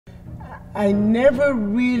I never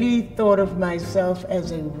really thought of myself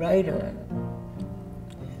as a writer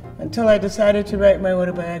until I decided to write my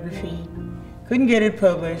autobiography. Couldn't get it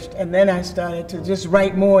published, and then I started to just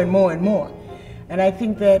write more and more and more. And I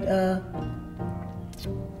think that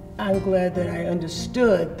I'm glad that I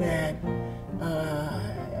understood that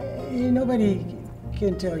nobody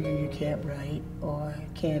can tell you you can't write or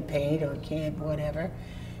can't paint or can't whatever.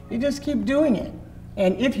 You just keep doing it.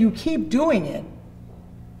 And if you keep doing it,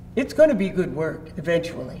 it's going to be good work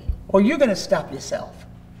eventually, or you're going to stop yourself,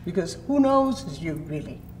 because who knows is you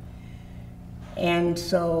really. And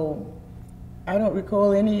so I don't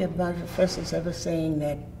recall any of my professors ever saying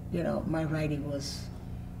that, my writing was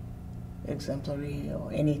exemplary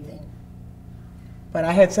or anything. But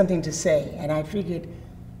I had something to say, and I figured,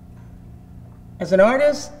 as an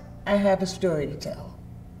artist, I have a story to tell.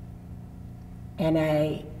 And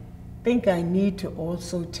I think I need to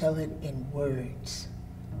also tell it in words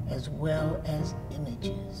as well as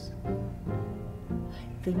images.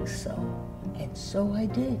 I think so, and so I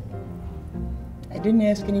did. I didn't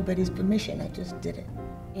ask anybody's permission, I just did it.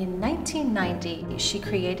 In 1990, she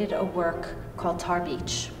created a work called Tar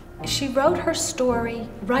Beach. She wrote her story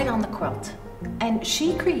right on the quilt, and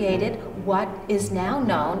she created what is now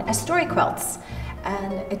known as story quilts,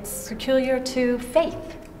 and it's peculiar to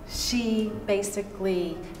Faith. She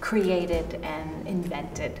basically created and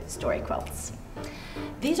invented story quilts.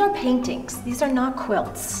 These are paintings, these are not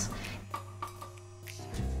quilts.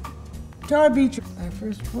 Tar Beach, my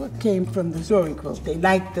first book came from the story quilt. They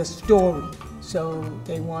liked the story, so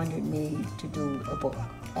they wanted me to do a book.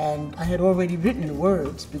 And I had already written the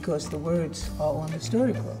words because the words are on the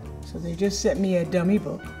story quilt. So they just sent me a dummy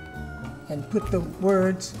book and put the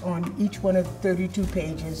words on each one of the 32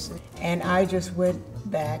 pages. And I just went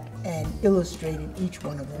back and illustrated each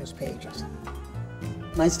one of those pages.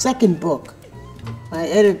 My second book, my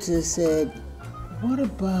editor said, "What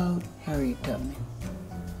about Harriet Tubman?"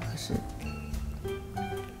 I said,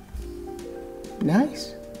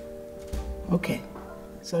 "Nice. Okay."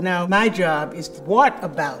 So now my job is what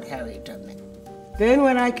about Harriet Tubman? Then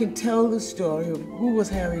when I can tell the story of who was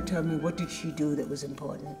Harriet Tubman, what did she do that was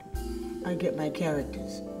important, I get my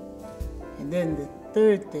characters. And then the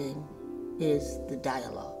third thing is the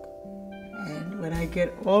dialogue. And when I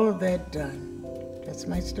get all of that done, that's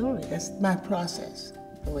my story. That's my process,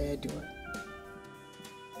 the way I do it.